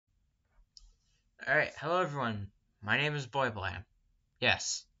Alright, hello everyone. My name is Boy Blam.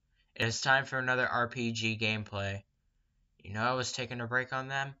 Yes, it is time for another RPG gameplay. You know I was taking a break on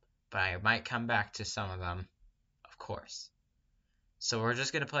them, but I might come back to some of them, of course. So we're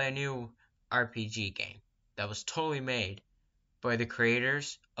just going to play a new RPG game that was totally made by the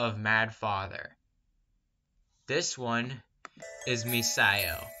creators of MADFATHER. This one is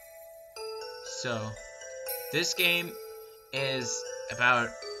Misao. So, this game is about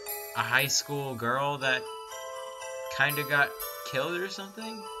a high school girl that kind of got killed or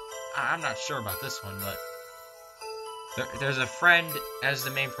something? I'm not sure about this one, but there's a friend as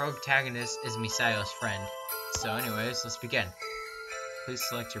the main protagonist is Misao's friend. So anyways, let's begin. Please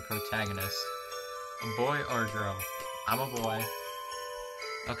select your protagonist. A boy or a girl? I'm a boy.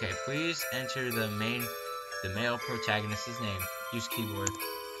 Okay, please enter the male protagonist's name. Use keyboard.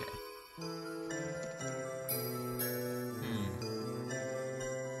 Okay.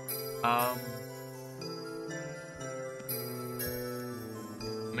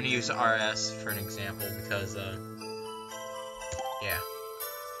 I'm gonna use RS for an example because, yeah.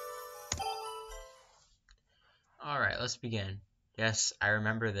 Alright, let's begin. Yes, I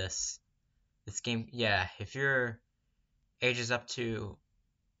remember this. This game, yeah, if your age is up to,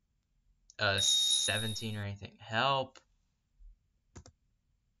 17 or anything. Help.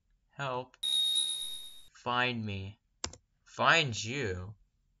 Help. Find me. Find you?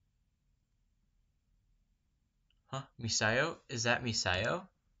 Huh? Misao? Is that Misao?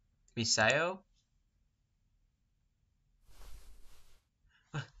 Misao?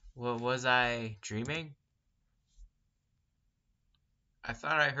 Well, was I dreaming? I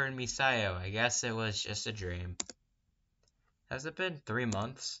thought I heard Misao. I guess it was just a dream. Has it been 3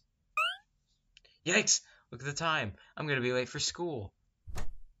 months? Yikes! Look at the time. I'm gonna be late for school.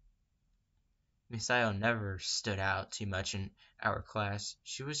 Misao never stood out too much in our class.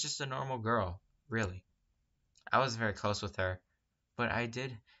 She was just a normal girl, really. I wasn't very close with her, but I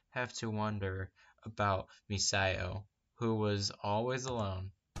did have to wonder about Misao, who was always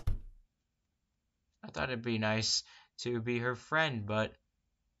alone. I thought it'd be nice to be her friend, but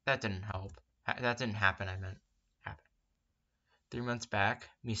that didn't help. That didn't happen, I meant. Happen. 3 months back,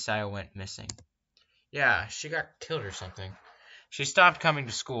 Misao went missing. Yeah, she got killed or something. She stopped coming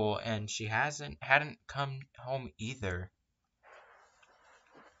to school, and she hadn't come home either.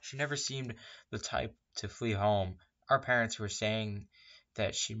 She never seemed the type to flee home. Our parents were saying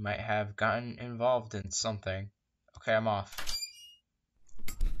that she might have gotten involved in something. Okay, I'm off.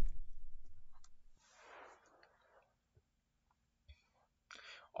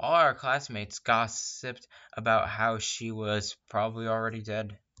 All our classmates gossiped about how she was probably already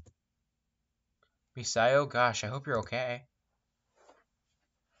dead. Misao, gosh, I hope you're okay.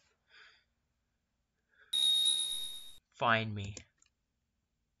 Find me.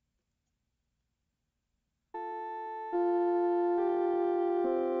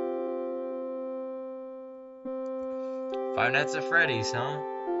 Five Nights at Freddy's, huh?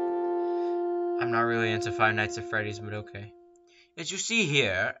 I'm not really into Five Nights at Freddy's, but okay. As you see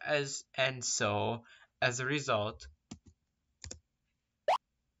here, as a result...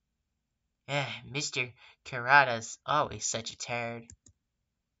 Mr. Kurata's always such a turd.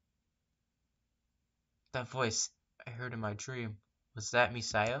 That voice I heard in my dream, was that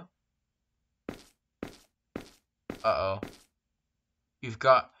Misao? Uh-oh. You've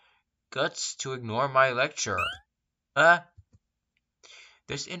got guts to ignore my lecture.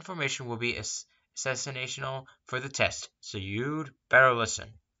 This information will be sensational for the test, so you'd better listen.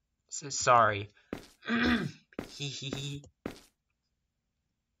 Sorry.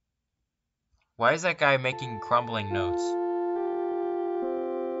 Why is that guy making crumbling notes?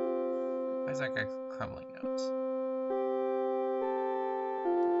 Why is that guy crumbling notes?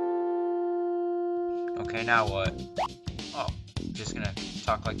 Okay, now what? Oh, I'm just gonna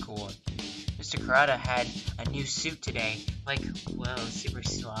talk like cool. Mr. Kurata had a new suit today. Like, whoa, super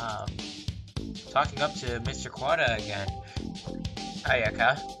suave. Talking up to Mr. Kurata again.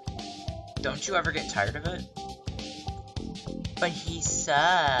 Ayaka, don't you ever get tired of it? But he's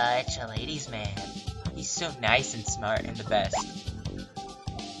such a ladies' man. He's so nice and smart and the best.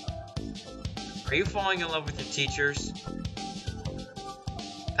 Are you falling in love with your teachers?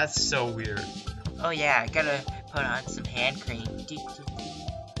 That's so weird. Oh yeah, I gotta put on some hand cream.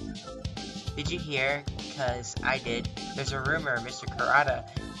 Did you hear? Cause I did. There's a rumor Mr. Kurata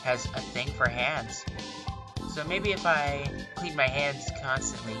has a thing for hands. So maybe if I clean my hands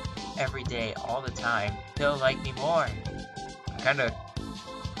constantly, every day, all the time, he'll like me more. I kinda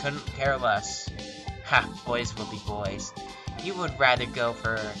couldn't care less. Ha, boys will be boys. You would rather go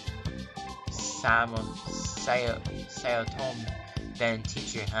for Sayotom than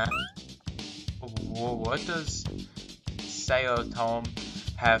teacher, huh? What does Sayotome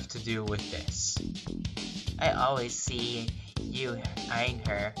have to do with this? I always see you eyeing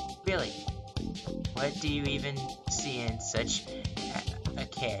her. Really? What do you even see in such a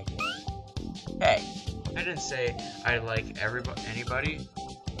kid? Hey, I didn't say I like anybody.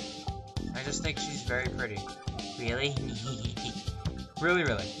 I just think she's very pretty. Really?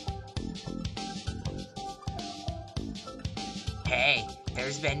 Really. Hey,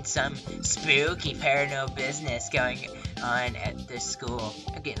 there's been some spooky paranormal business going on at this school.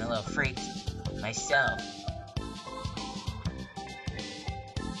 I'm getting a little freaked myself.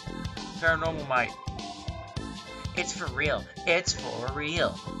 Paranormal might. It's for real. It's for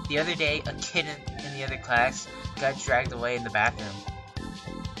real. The other day, a kid in the other class got dragged away in the bathroom.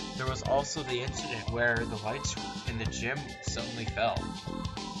 There was also the incident where the lights in the gym suddenly fell.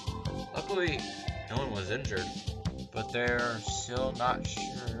 Luckily, no one was injured, but they're still not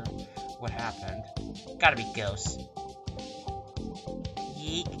sure what happened. Gotta be ghosts.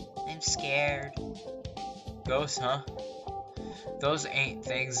 Yeek, I'm scared. Ghosts, huh? Those ain't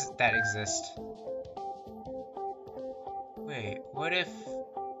things that exist. Wait, what if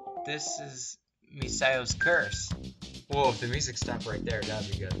this is Misao's curse? Whoa, if the music stopped right there,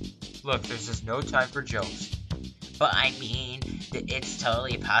 that'd be good. Look, there's just no time for jokes. But I mean, it's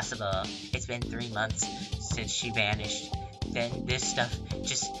totally possible. It's been 3 months since she vanished. Then this stuff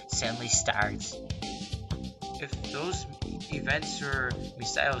just suddenly starts. If those events are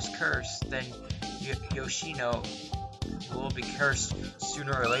Misao's curse, then Yoshino will be cursed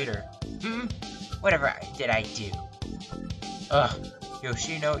sooner or later. Whatever did I do? Ugh,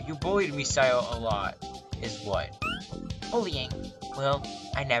 Yoshino, you bullied Misao a lot, is what? Bullying? Well,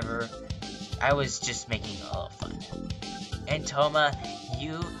 I was just making a little fun. And Toma,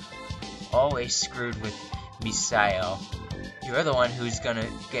 you always screwed with Misao. You're the one who's gonna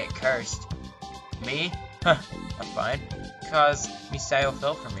get cursed. Me? Huh, I'm fine. Cause Misao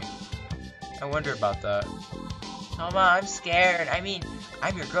fell for me. I wonder about that. Toma, I'm scared. I mean,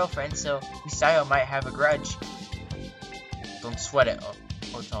 I'm your girlfriend, so Misao might have a grudge. Don't sweat it,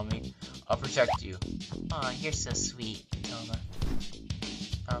 Otomi. I'll protect you. Aw, you're so sweet, Toma.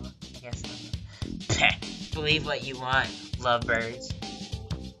 I guess Toma. Believe what you want, lovebirds.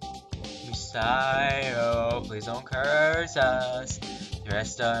 Misao, please don't curse us. The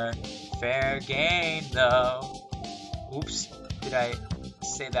rest are fair game, though. Oops, did I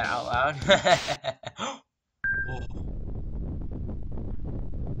say that out loud?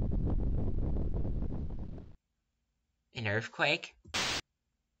 An earthquake?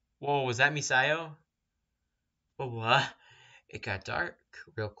 Whoa, was that Misao? Oh, what? It got dark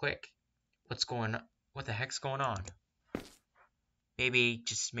real quick. What the heck's going on? Maybe,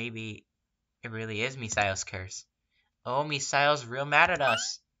 just maybe, it really is Misao's curse. Oh, Misao's real mad at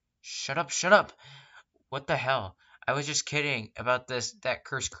us. Shut up. What the hell? I was just kidding about that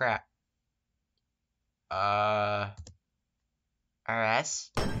cursed crap.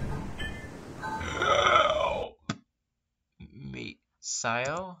 RS?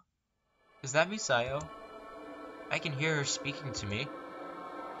 Misao? Is that Misao? I can hear her speaking to me.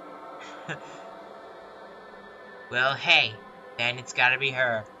 Well, hey, then it's gotta be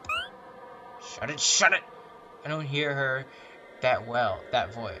her. Shut it! I don't hear her that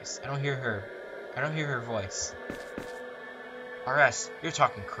voice. I don't hear her voice. RS, you're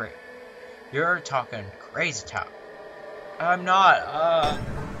talking crazy talk. I'm not,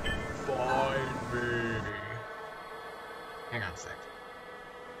 Find me. Hang on a sec.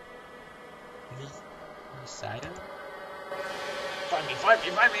 Misao? Find me!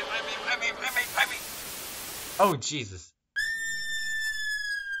 Oh, Jesus.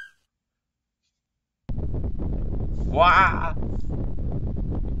 Wow.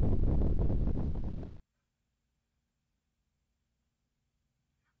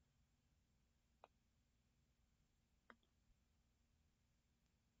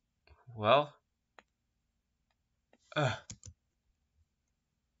 Well.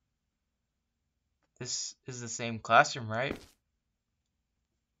 This is the same classroom, right?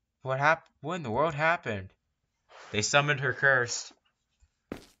 What in the world happened? They summoned her cursed.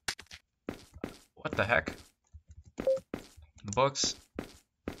 What the heck? Books.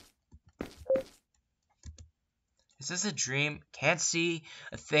 Is this a dream? Can't see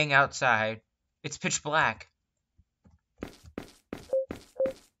a thing outside. It's pitch black.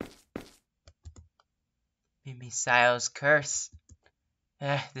 Misao's curse.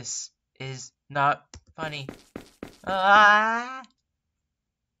 This is not funny. Ah!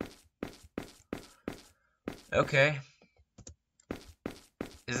 Okay.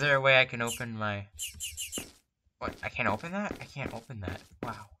 Is there a way I can open my... What? I can't open that? I can't open that.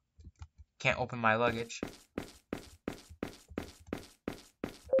 Wow. Can't open my luggage.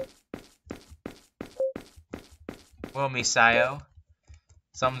 Well, Misao.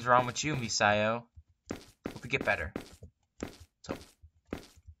 Something's wrong with you, Misao. Hope you get better. So.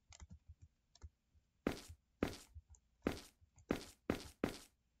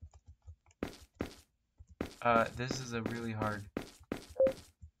 This is a really hard...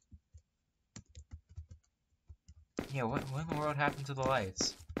 Yeah, what in the world happened to the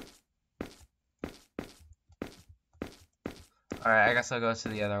lights? Alright, I guess I'll go to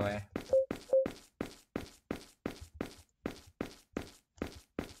the other way.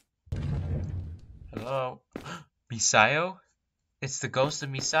 Hello? Misao? It's the ghost of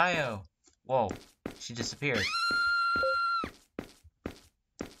Misao! Whoa, she disappeared.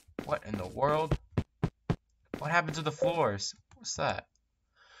 What in the world? What happened to the floors? What's that?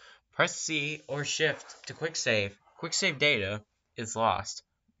 Press C or Shift to quick save. Quick save data is lost.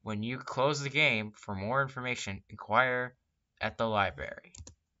 When you close the game, for more information, inquire at the library.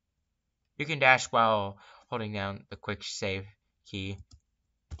 You can dash while holding down the quick save key.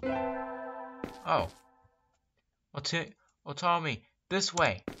 Oh. Well, Tommy, this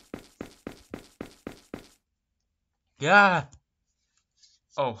way. Yeah.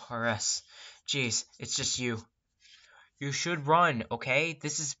 Oh, RS. Jeez, it's just you. You should run, okay?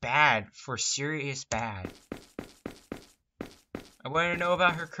 This is bad. For serious bad. I want to know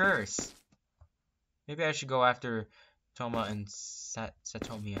about her curse. Maybe I should go after Toma and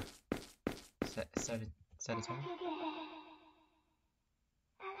Satomia. Satomi?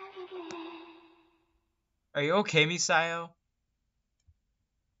 Are you okay, Misao?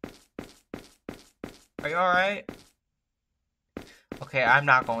 Are you alright? Okay, I'm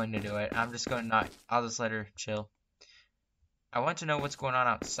not going to do it. I'm just going to not... I'll just let her chill. I want to know what's going on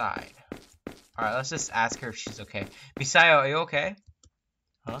outside. Alright, let's just ask her if she's okay. Misao, are you okay?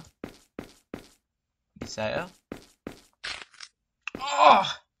 Huh? Misao? Oh!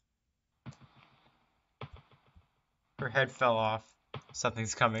 Her head fell off.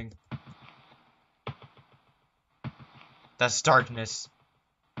 Something's coming. That's darkness.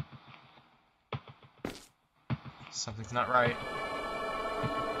 Something's not right.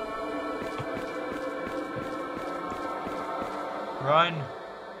 Run!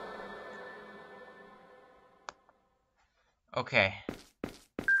 Okay.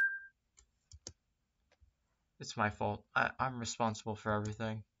 It's my fault. I'm responsible for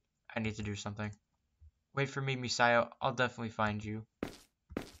everything. I need to do something. Wait for me, Misao. I'll definitely find you.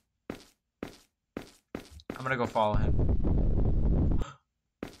 I'm gonna go follow him.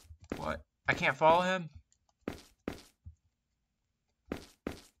 What? I can't follow him?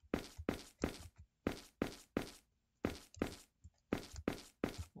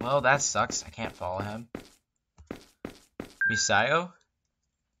 Well, that sucks. I can't follow him. Misao?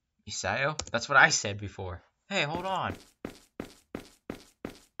 Misao? That's what I said before. Hey, hold on.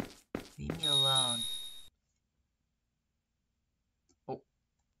 Leave me alone. Oh.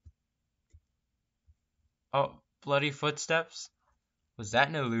 Oh, bloody footsteps? Was that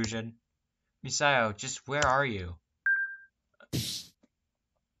an illusion? Misao, just where are you?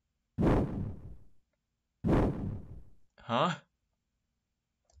 Huh?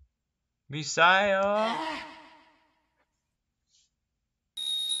 Misao?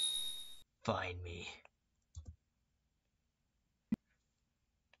 Find me.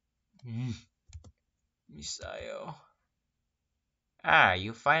 Misao. Ah,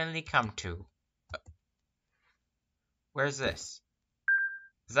 you finally come to. Where's this?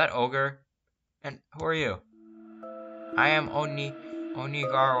 Is that Ogre? And who are you? I am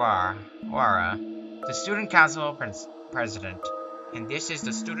Onigawara, the student council president, and this is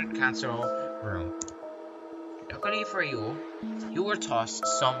the student council room. Luckily for you, you were tossed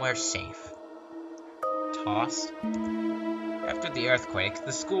somewhere safe. Tossed? After the earthquake,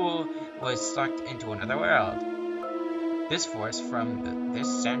 the school was sucked into another world. This force from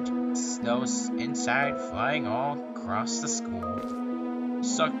this sent snow inside, flying all across the school.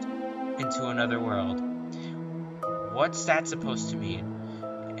 Sucked into another world. What's that supposed to mean?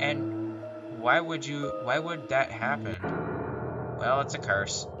 And why would that happen? Well, it's a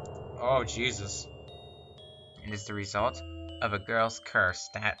curse. Oh, Jesus. It is the result of a girl's curse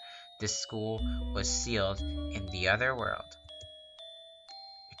that this school was sealed in the other world.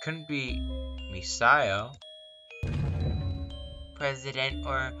 It couldn't be Misao, President,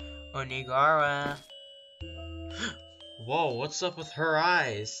 or Onigara. Whoa, what's up with her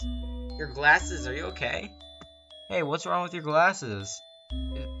eyes? Your glasses, are you okay? Hey, what's wrong with your glasses?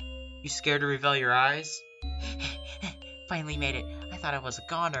 You scared to reveal your eyes? Finally made it. I thought I was a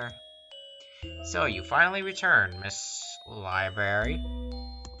goner. So, you finally returned, Miss Library.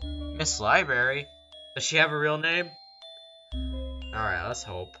 Miss Library? Does she have a real name? Alright, let's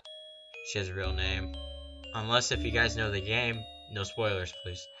hope she has a real name. Unless if you guys know the game, no spoilers,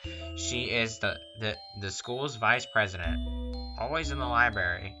 please. She is the school's vice president. Always in the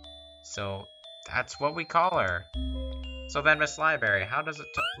library. So, that's what we call her. So then, Miss Library, how does it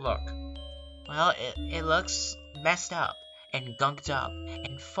look? Well, it looks messed up, and gunked up,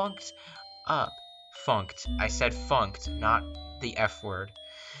 and funked up. Funked. I said funked, not the F word.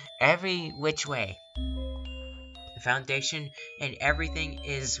 Every which way. The foundation and everything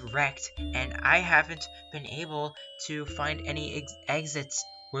is wrecked, and I haven't been able to find any exits.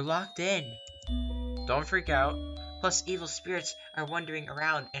 We're locked in. Don't freak out. Plus, evil spirits are wandering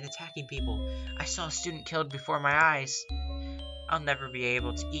around and attacking people. I saw a student killed before my eyes. I'll never be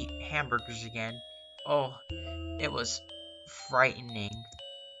able to eat hamburgers again. Oh, it was frightening.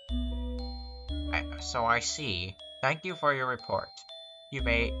 So I see. Thank you for your report. You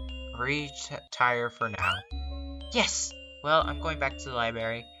may retire for now. Yes! Well, I'm going back to the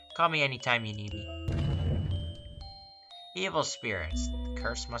library. Call me anytime you need me. Evil spirits. The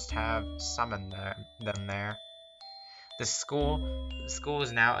curse must have summoned them there. The school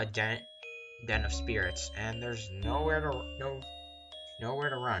is now a den of spirits, and there's nowhere to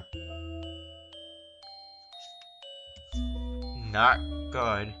run. Not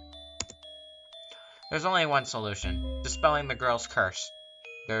good. There's only one solution: dispelling the girl's curse.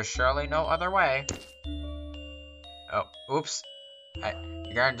 There's surely no other way. Oh, oops.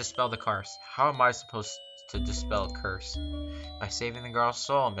 You gotta dispel the curse. How am I supposed to dispel a curse? By saving the girl's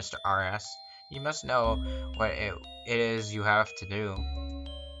soul, Mr. RS. You must know what it is you have to do.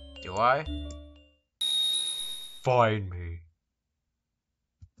 Do I? Find me.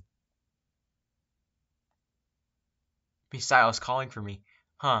 Misao is calling for me.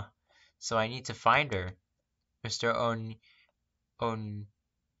 Huh. So I need to find her. Mr.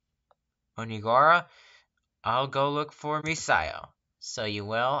 Onigara? I'll go look for Misao. So you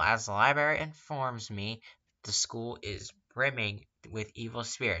will, as the library informs me, the school is brimming with evil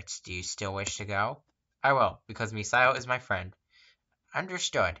spirits. Do you still wish to go? I will, because Misao is my friend.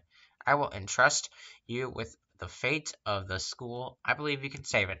 Understood. I will entrust you with the fate of the school. I believe you can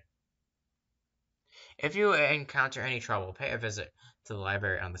save it. If you encounter any trouble, pay a visit to the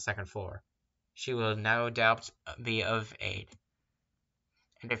library on the second floor. She will no doubt be of aid.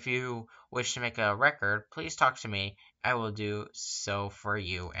 And if you wish to make a record, please talk to me. I will do so for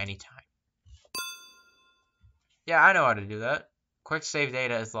you anytime. Yeah, I know how to do that. Quick save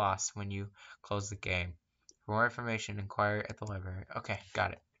data is lost when you close the game. For more information, inquire at the library. Okay,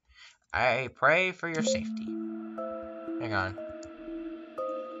 got it. I pray for your safety. Hang on.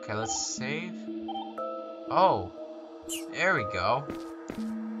 Okay, let's save. Oh, there we go.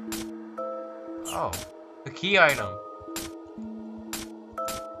 Oh, the key item.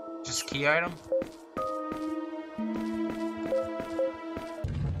 Just key item?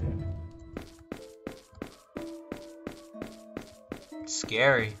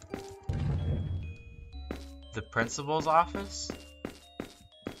 Scary. The principal's office?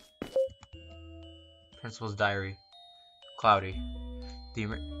 Principal's diary. Cloudy. The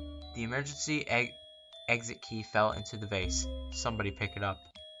emergency exit key fell into the vase. Somebody pick it up.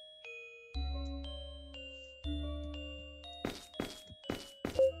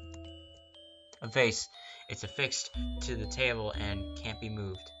 A vase. It's affixed to the table and can't be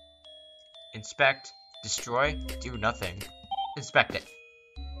moved. Inspect. Destroy. Do nothing. Inspect it.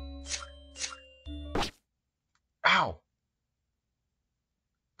 Ow!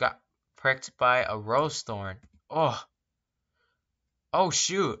 Got pricked by a rose thorn. Oh. Oh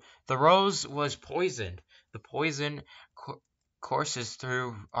shoot. The rose was poisoned. The poison courses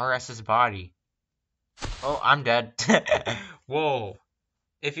through RS's body. Oh, I'm dead. Whoa.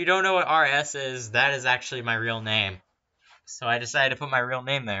 If you don't know what RS is, that is actually my real name. So I decided to put my real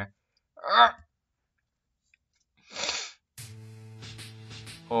name there.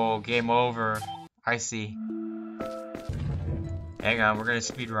 Oh, game over. I see. Hang on, we're gonna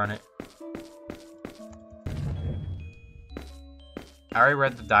speedrun it. I already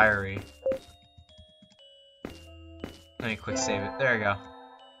read the diary. Let me quick save it. There we go.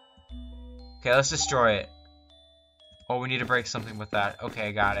 Okay, let's destroy it. Oh, we need to break something with that.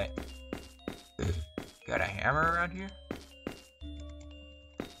 Okay, got it. Got a hammer around here?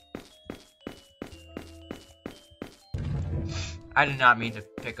 I did not mean to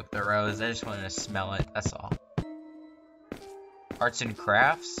pick up the rose. I just wanted to smell it. That's all. Arts and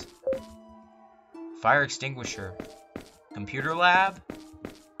crafts. Fire extinguisher. Computer lab.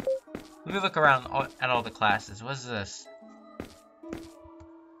 Let me look around at all the classes. What is this?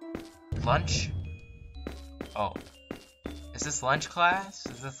 Lunch. Oh. Is this lunch class?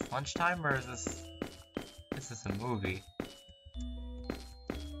 Is this lunchtime, or is this a movie?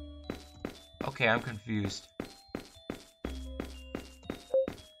 Okay, I'm confused.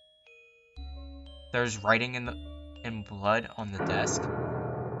 There's writing in blood on the desk.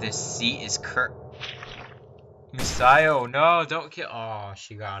 This seat is Misao, no, don't kill. Oh,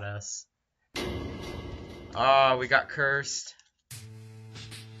 she got us. Oh, we got cursed.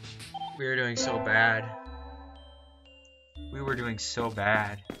 We were doing so bad. We were doing so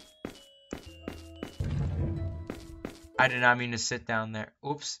bad. I did not mean to sit down there.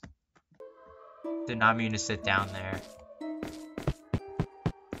 Oops. Did not mean to sit down there.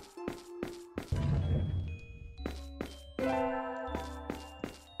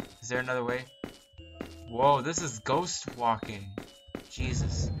 Is there another way? Whoa, this is ghost walking.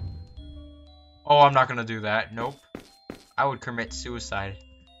 Jesus. Oh, I'm not gonna do that. Nope. I would commit suicide.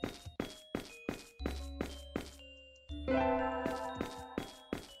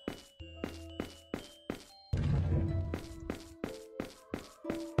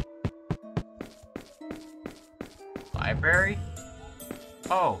 Library?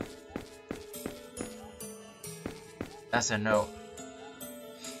 Oh. That's a note.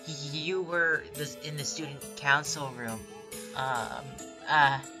 You were in the student council room.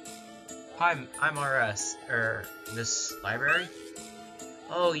 Hi, I'm RS. This library?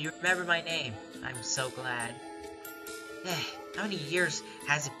 Oh, you remember my name. I'm so glad. How many years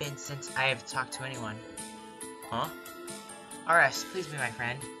has it been since I have talked to anyone? Huh? RS, please be my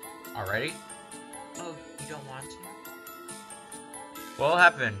friend. Already? Oh, you don't want to? What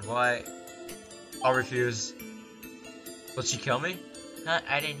happened? Why? I'll refuse. Will she kill me? Huh,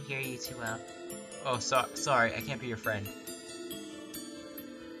 I didn't hear you too well. Oh, sorry, I can't be your friend.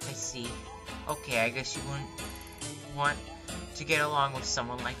 I see. Okay, I guess you wouldn't want to get along with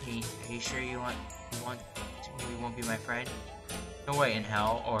someone like me. Are you sure you won't be my friend? No way in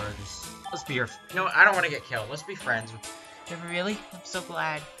hell, or just let's be your. No, I don't want to get killed. Let's be friends. Really? I'm so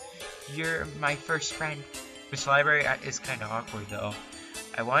glad. You're my first friend. This library is kind of awkward, though.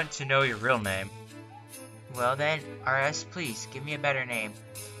 I want to know your real name. Well then, RS, please, give me a better name.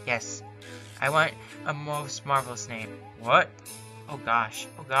 Yes, I want a most marvelous name. What? Oh gosh,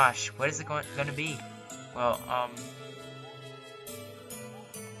 what is it gonna be? Well,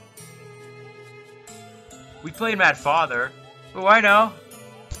 we played MADFATHER. Oh, I know.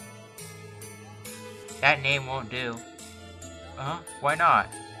 That name won't do. Why not?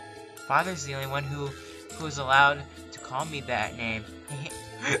 Father's the only one who's allowed to call me that name.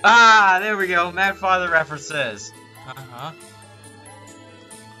 Ah, there we go. MADFATHER references.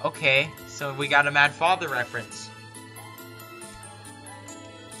 Okay, so we got a MADFATHER reference.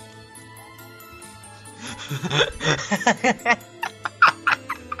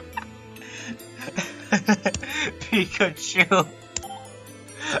 Pikachu.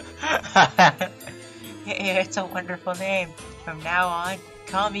 It's a wonderful name. From now on,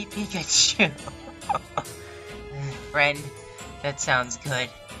 call me Pikachu. Friend, that sounds good.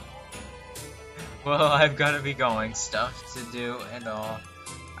 Well, I've got to be going. Stuff to do and all.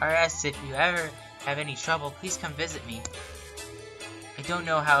 RS, if you ever have any trouble, please come visit me. I don't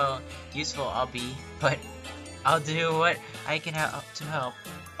know how useful I'll be, but I'll do what I can to help.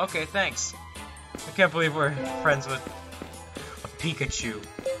 Okay, thanks. I can't believe we're friends with a Pikachu.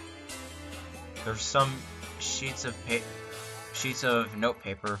 There's some sheets of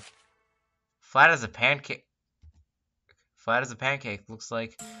notepaper. Flat as a pancake. Flat as a pancake. Looks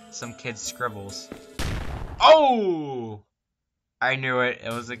like some kid's scribbles. Oh! I knew it.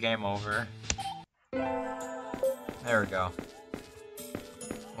 It was a game over. There we go.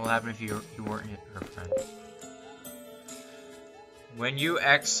 What will happen if you weren't her friend? When you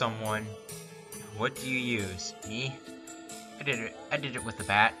X someone, what do you use? Me? I did it with the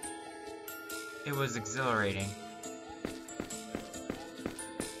bat. It was exhilarating.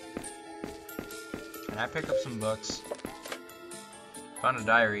 Can I pick up some books? Found a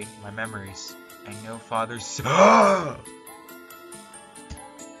diary, my memories. I know father's.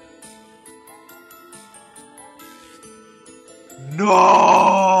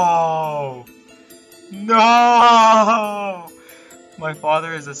 No! No! My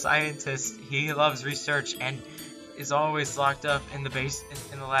father is a scientist. He loves research and is always locked up in the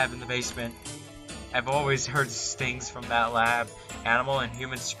lab in the basement. I've always heard stings from that lab. Animal and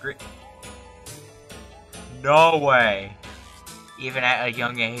human No way! Even at a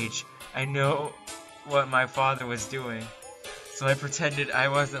young age, I knew what my father was doing. So I pretended I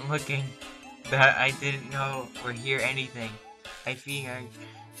wasn't looking, that I didn't know or hear anything. I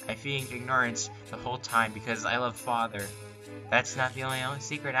feigned ignorance the whole time because I love father. That's not the only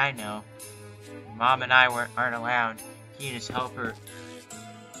secret I know. Mom and I aren't around. You just help her.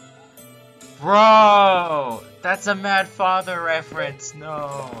 Bro! That's a MADFATHER reference!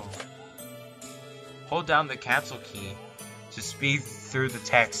 No! Hold down the cancel key to speed through the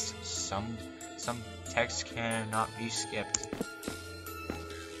text. Some text cannot be skipped.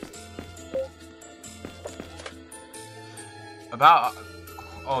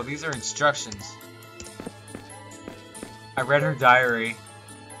 Oh, these are instructions. I read her diary.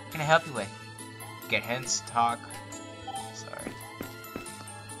 What can I help you with? Get hints, talk. Sorry.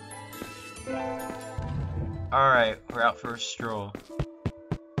 Alright, we're out for a stroll.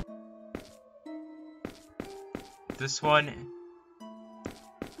 This one...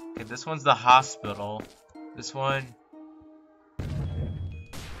 Okay, this one's the hospital. This one...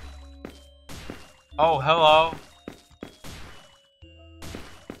 Oh, hello!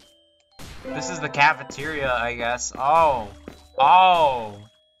 This is the cafeteria, I guess. Oh! Oh!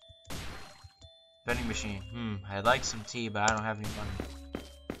 Vending machine. I'd like some tea, but I don't have any money.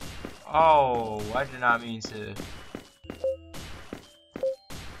 Oh, I did not mean to...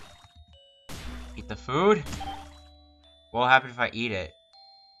 Eat the food? What will happen if I eat it?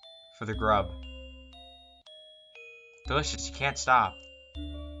 For the grub. Delicious, you can't stop.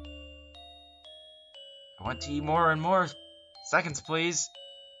 I want to eat more and more. Seconds, please.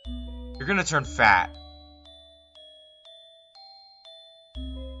 You're gonna turn fat.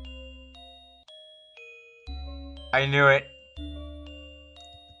 I knew it.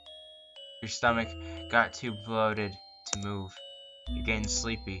 Your stomach got too bloated to move. You're getting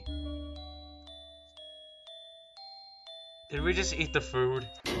sleepy. Did we just eat the food?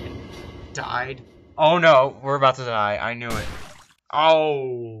 Died? Oh no, we're about to die. I knew it.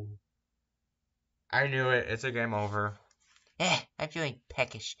 Oh. I knew it. It's a game over. I'm feeling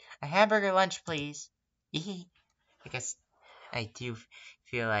peckish. A hamburger lunch, please. I guess I do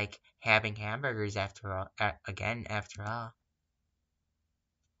feel like having hamburgers after all. After all.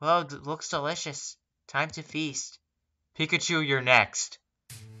 Well, it looks delicious. Time to feast. Pikachu, you're next.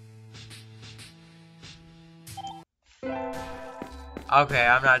 Okay,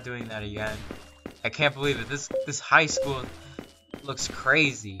 I'm not doing that again. I can't believe it. This high school looks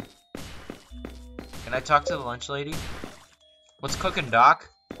crazy. Can I talk to the lunch lady? What's cooking, Doc?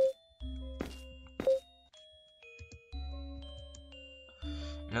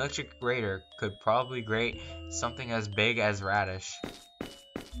 An electric grater could probably grate something as big as radish.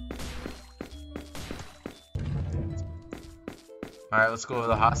 Alright, let's go to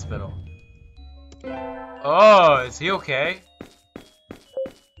the hospital. Oh, is he okay?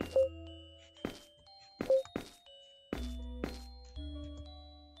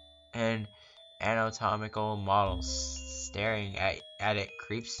 And anatomical models. Staring at it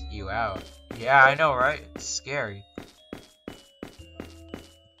creeps you out. Yeah, I know, right? It's scary.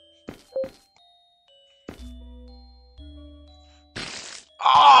 Oh,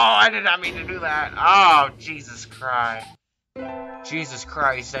 I did not mean to do that. Oh, Jesus Christ. Jesus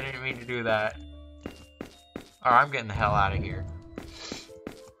Christ, I didn't mean to do that. Alright, I'm getting the hell out of here.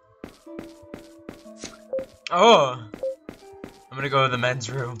 Oh! I'm gonna go to the men's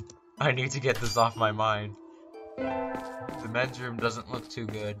room. I need to get this off my mind. The men's room doesn't look too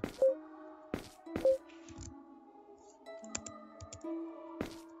good.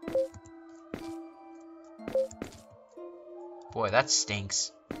 Boy, that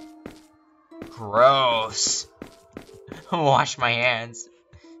stinks. Gross. Wash my hands.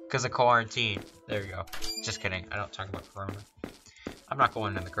 Because of quarantine. There you go. Just kidding. I don't talk about corona. I'm not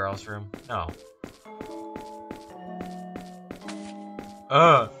going in the girls' room. No.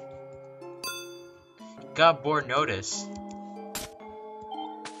 Got board notice.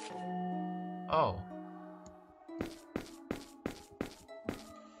 Oh.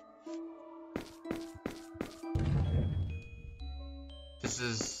 This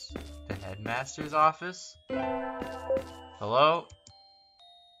is the headmaster's office? Hello?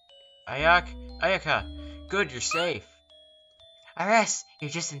 Ayaka, good, you're safe. Ares, you're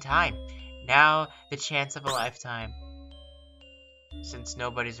just in time. Now, the chance of a lifetime. Since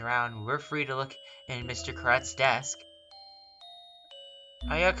nobody's around, we're free to look in Mr. Karat's desk.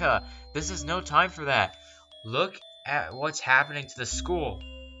 Ayaka, this is no time for that. Look at what's happening to the school.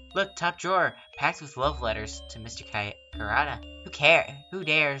 Look, top drawer, packed with love letters to Mr. Karada. Who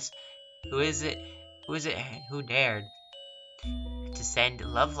dares? Who dared to send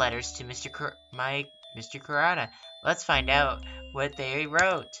love letters to Mr. Karada? Let's find out what they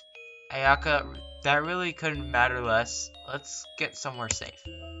wrote. Ayaka, that really couldn't matter less. Let's get somewhere safe.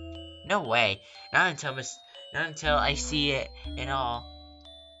 No way. Not until I see it at all.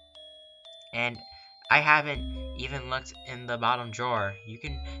 And I haven't even looked in the bottom drawer. You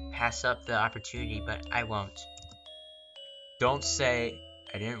can pass up the opportunity, but I won't. Don't say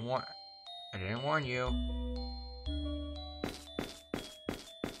I didn't warn you.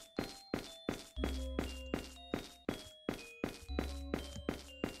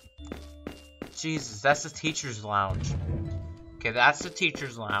 Jesus, that's the teacher's lounge. Okay, that's the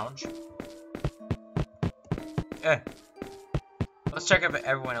teacher's lounge. Let's check if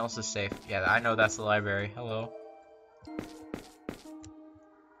everyone else is safe. Yeah, I know that's the library. Hello.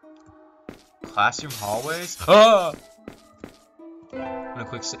 Classroom hallways? Ah! A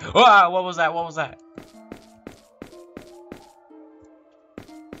quick ah! What was that? What was that?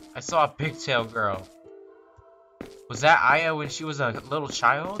 I saw a pigtail girl. Was that Aya when she was a little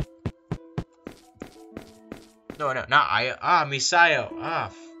child? No, not Aya. Ah, Misao.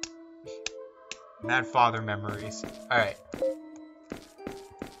 Ah. MADFATHER memories. Alright.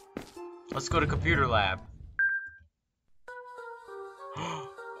 Let's go to computer lab.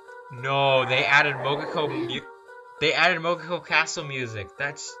 No, they added Mogoko Castle music.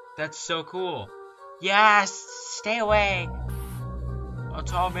 That's so cool. Yes, stay away. Oh,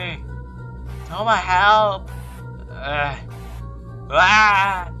 Tommy. Toma, help.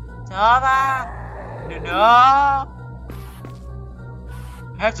 Toma. No. I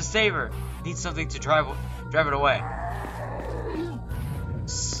have to save her. Need something to drive it away.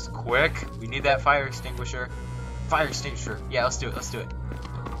 Quick, we need that fire extinguisher. Fire extinguisher. Yeah, let's do it.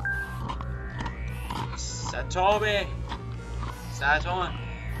 Satomi! Satoma!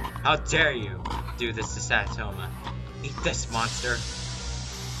 How dare you do this to Satoma? Eat this, monster!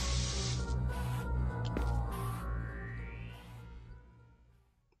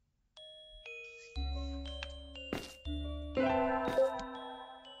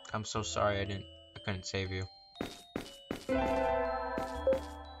 I'm so sorry I couldn't save you.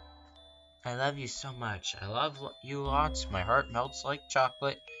 I love you so much. I love you lots. My heart melts like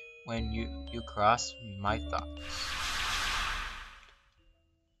chocolate when you cross my thoughts.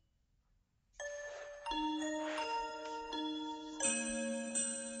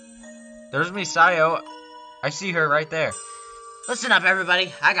 There's Misao. I see her right there. Listen up,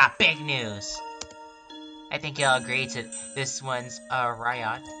 everybody. I got big news. I think you'll agree to this one's a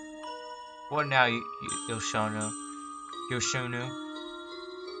riot. What now,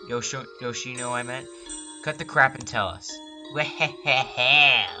 Yoshino, I meant. Cut the crap and tell us. Well,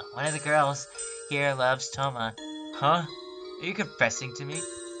 one of the girls here loves Toma. Huh? Are you confessing to me?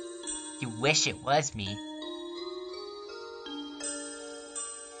 You wish it was me.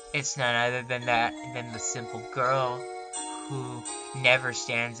 It's none other than the simple girl who never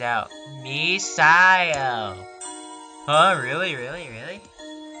stands out. Misao. Huh? Really?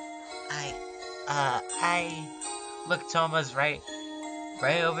 Look, Toma's right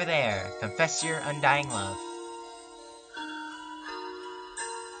over there. Confess your undying love.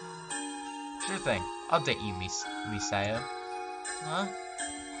 Sure thing. I'll date you, Misao. Huh?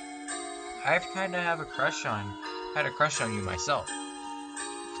 I've kind of had a crush on you myself.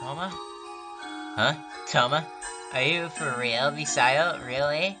 Toma? Huh? Toma? Are you for real, Misao?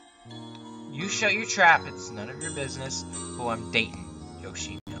 Really? You shut your trap. It's none of your business who I'm dating,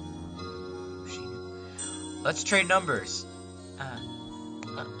 Yoshino. Let's trade numbers.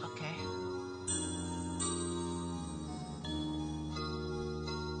 Okay.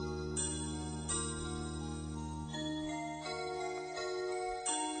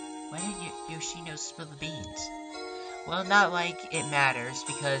 Why did Yoshino spill the beans? Well, not like it matters.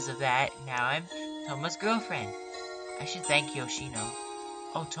 Because of that, now I'm Toma's girlfriend. I should thank Yoshino.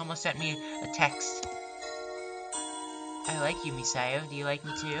 Oh, Toma sent me a text. I like you, Misao. Do you like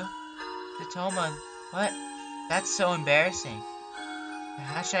me too? To Toma. What? That's so embarrassing.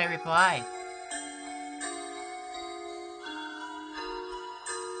 How should I reply?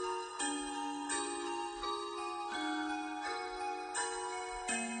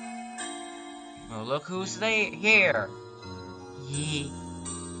 Oh, look who's here. Yee.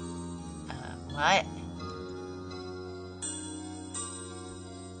 What?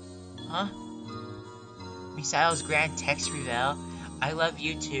 Huh? Misao's grand text reveal. I love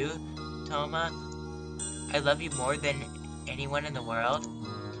you too, Toma. I love you more than anyone in the world.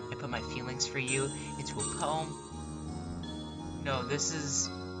 I put my feelings for you into a poem. No, this is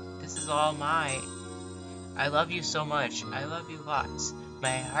all mine. I love you so much. I love you lots.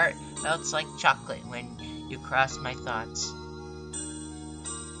 My heart melts like chocolate when you cross my thoughts.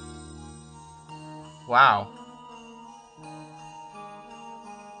 Wow.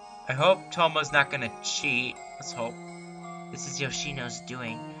 I hope Toma's not gonna cheat. Let's hope. This is Yoshino's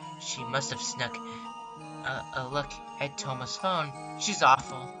doing. She must have snuck a look at Toma's phone. She's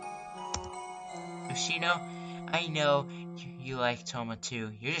awful. Yoshino, I know you like Toma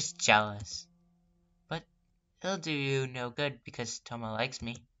too. You're just jealous. But It'll do you no good because Toma likes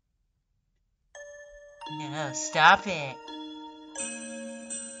me. No, stop it.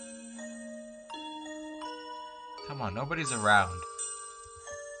 Come on, nobody's around.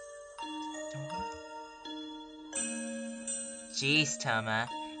 Jeez, Toma.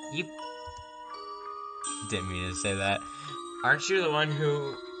 You... Didn't mean to say that. Aren't you the one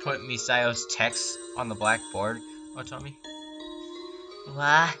who put Misao's text on the blackboard, Otomi?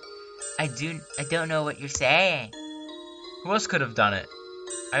 What? I don't know what you're saying. Who else could have done it?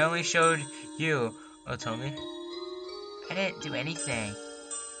 I only showed you, Otomi. I didn't do anything.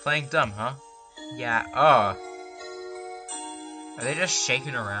 Playing dumb, huh? Yeah. Oh. Are they just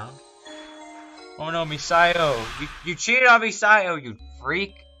shaking around? Oh no, Misao! You cheated on Misao, you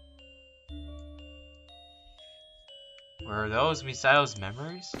freak! Were those Misao's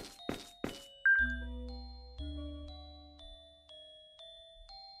memories?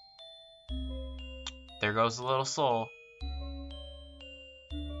 There goes the little soul.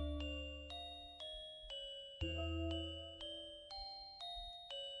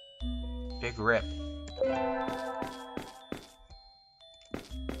 Big rip.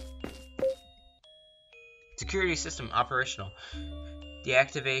 Security system operational.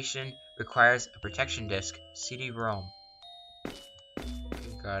 Deactivation requires a protection disk. CD-ROM.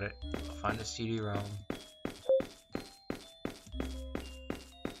 Okay, got it. I'll find a CD-ROM.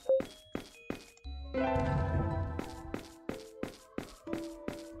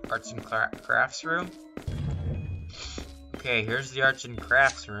 Arts and crafts room. Okay, here's the arts and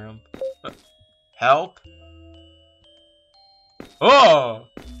crafts room. Help! Oh!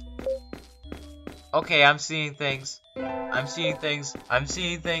 Okay, I'm seeing things. I'm seeing things. I'm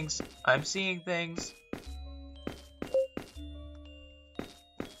seeing things. I'm seeing things.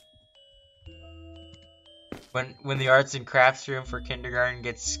 When the arts and crafts room for kindergarten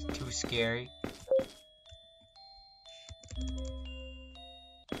gets too scary.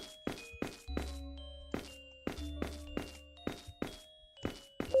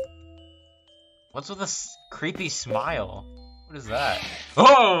 What's with this creepy smile? What is that?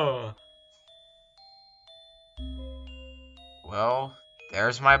 Oh! Well,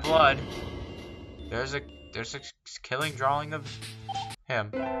 there's my blood. There's a killing drawing of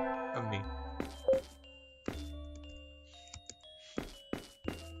him, of me.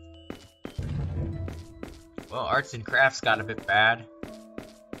 Well, arts and crafts got a bit bad.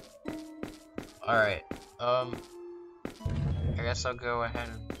 Alright, I guess I'll go ahead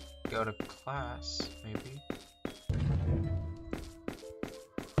and go to class, maybe.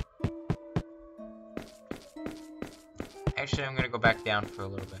 Actually, I'm gonna go back down for a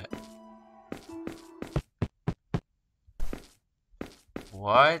little bit.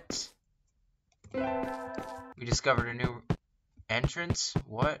 What? We discovered a new entrance?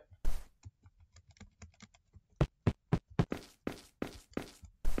 What?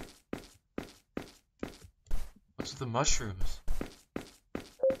 What's with the mushrooms?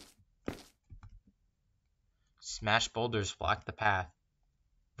 Smashed boulders block the path.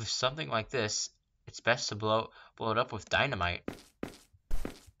 With something like this, it's best to blow it up with dynamite.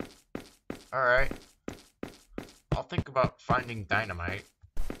 Alright. I'll think about finding dynamite.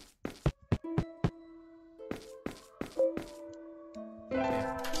 Okay.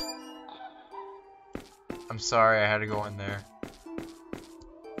 I'm sorry I had to go in there.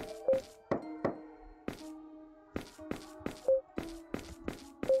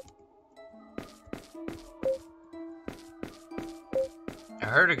 I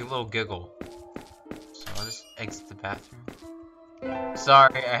heard a little giggle. So I'll just exit the bathroom.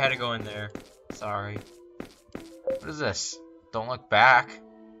 Sorry, I had to go in there. Sorry. What is this? Don't look back.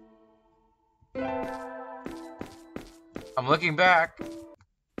 I'm looking back.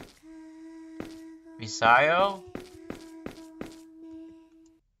 Misao?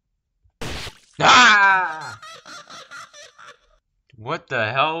 Ah! What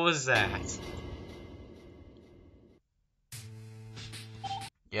the hell was that?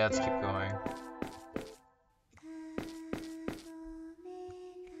 Yeah, let's keep going.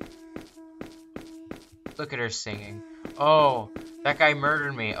 Look at her singing. Oh, that guy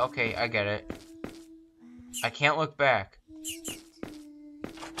murdered me. Okay, I get it. I can't look back.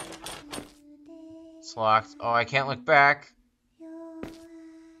 It's locked. Oh, I can't look back.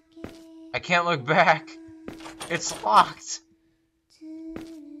 I can't look back. It's locked.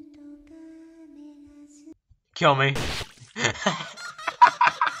 Kill me.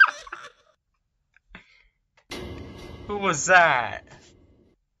 Who was that?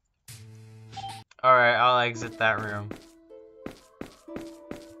 Alright, I'll exit that room.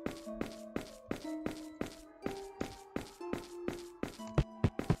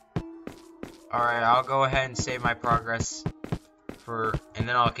 Alright, I'll go ahead and save my progress and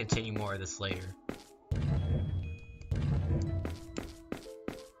then I'll continue more of this later.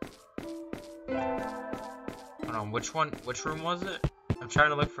 Hold on, which room was it? I'm trying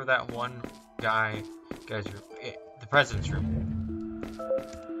to look for that one guy's room. The president's room.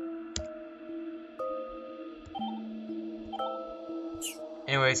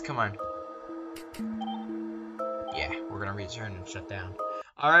 Anyways, come on. Yeah, we're gonna return and shut down.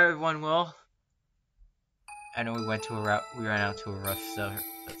 Alright, everyone, well, I know we ran out to a rough start.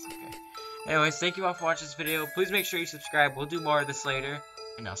 That's okay. Anyways, thank you all for watching this video. Please make sure you subscribe. We'll do more of this later.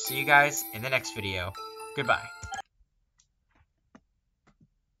 And I'll see you guys in the next video. Goodbye.